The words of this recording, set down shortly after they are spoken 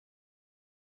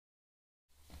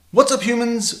What's up,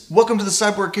 humans? Welcome to the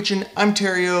Cyborg Kitchen. I'm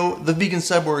Terrio, the vegan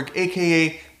cyborg,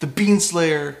 aka the Bean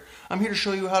Slayer. I'm here to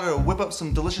show you how to whip up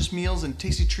some delicious meals and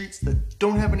tasty treats that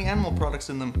don't have any animal products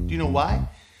in them. Do you know why?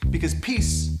 Because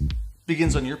peace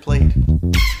begins on your plate.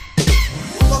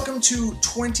 Welcome to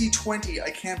 2020. I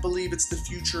can't believe it's the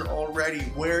future already.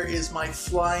 Where is my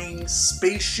flying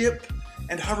spaceship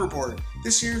and hoverboard?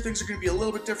 This year things are going to be a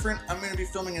little bit different. I'm going to be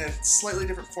filming in a slightly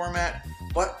different format,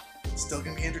 but still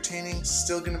going to be entertaining,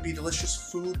 still going to be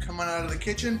delicious food coming out of the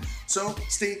kitchen, so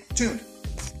stay tuned.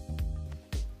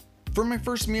 For my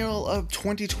first meal of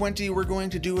 2020, we're going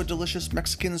to do a delicious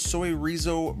Mexican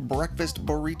Soyrizo breakfast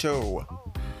burrito.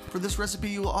 For this recipe,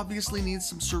 you will obviously need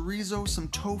some chorizo, some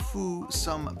tofu,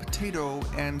 some potato,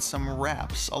 and some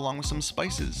wraps, along with some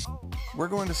spices. We're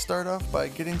going to start off by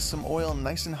getting some oil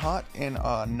nice and hot in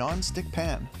a non-stick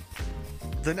pan.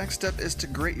 The next step is to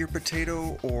grate your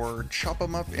potato or chop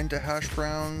them up into hash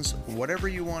browns. Whatever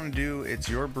you want to do, it's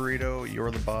your burrito, you're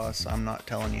the boss. I'm not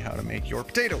telling you how to make your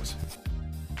potatoes.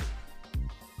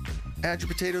 Add your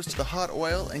potatoes to the hot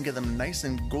oil and get them nice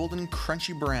and golden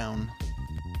crunchy brown.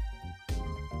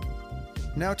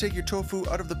 Now take your tofu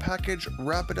out of the package,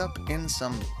 wrap it up in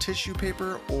some tissue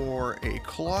paper or a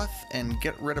cloth and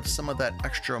get rid of some of that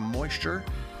extra moisture.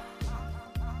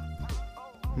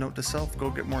 Note to self, go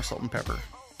get more salt and pepper.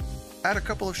 Add a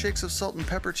couple of shakes of salt and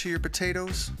pepper to your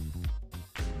potatoes.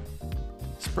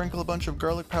 Sprinkle a bunch of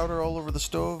garlic powder all over the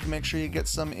stove, make sure you get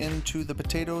some into the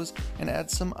potatoes, and add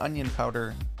some onion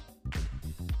powder.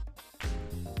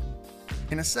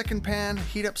 In a second pan,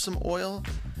 heat up some oil,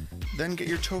 then get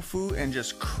your tofu and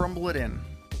just crumble it in.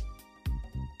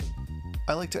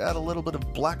 I like to add a little bit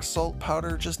of black salt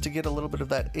powder just to get a little bit of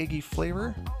that eggy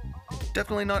flavor.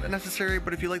 Definitely not necessary,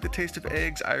 but if you like the taste of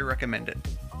eggs, I recommend it.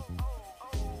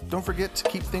 Don't forget to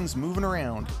keep things moving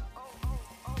around.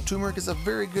 Turmeric is a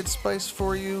very good spice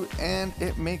for you, and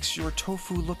it makes your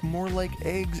tofu look more like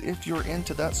eggs if you're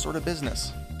into that sort of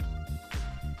business.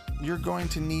 You're going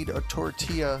to need a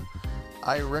tortilla.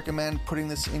 I recommend putting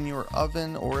this in your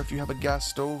oven, or if you have a gas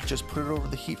stove, just put it over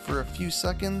the heat for a few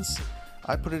seconds.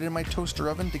 I put it in my toaster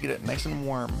oven to get it nice and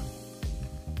warm.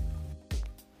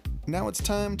 Now it's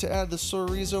time to add the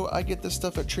chorizo. I get this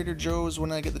stuff at Trader Joe's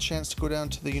when I get the chance to go down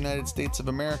to the United States of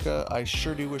America. I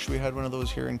sure do wish we had one of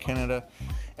those here in Canada.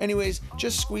 Anyways,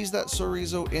 just squeeze that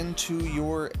chorizo into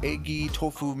your eggy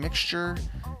tofu mixture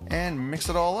and mix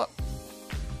it all up.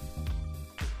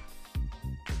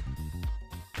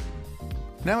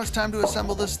 Now it's time to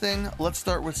assemble this thing. Let's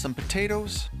start with some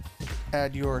potatoes.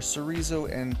 Add your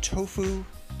chorizo and tofu.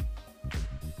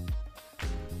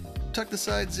 Tuck the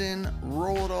sides in,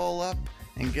 roll it all up,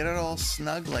 and get it all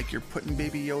snug like you're putting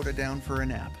Baby Yoda down for a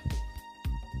nap.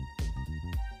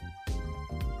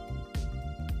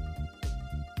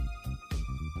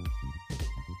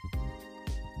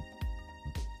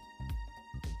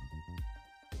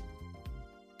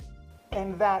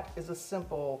 And that is a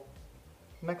simple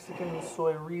Mexican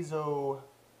Soyrizo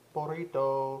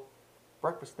burrito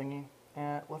breakfast thingy.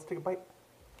 And let's take a bite.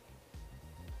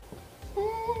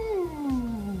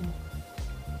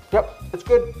 Yep, it's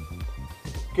good.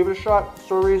 Give it a shot.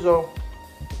 Soyrizo.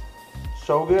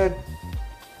 So good.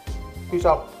 Peace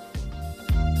out.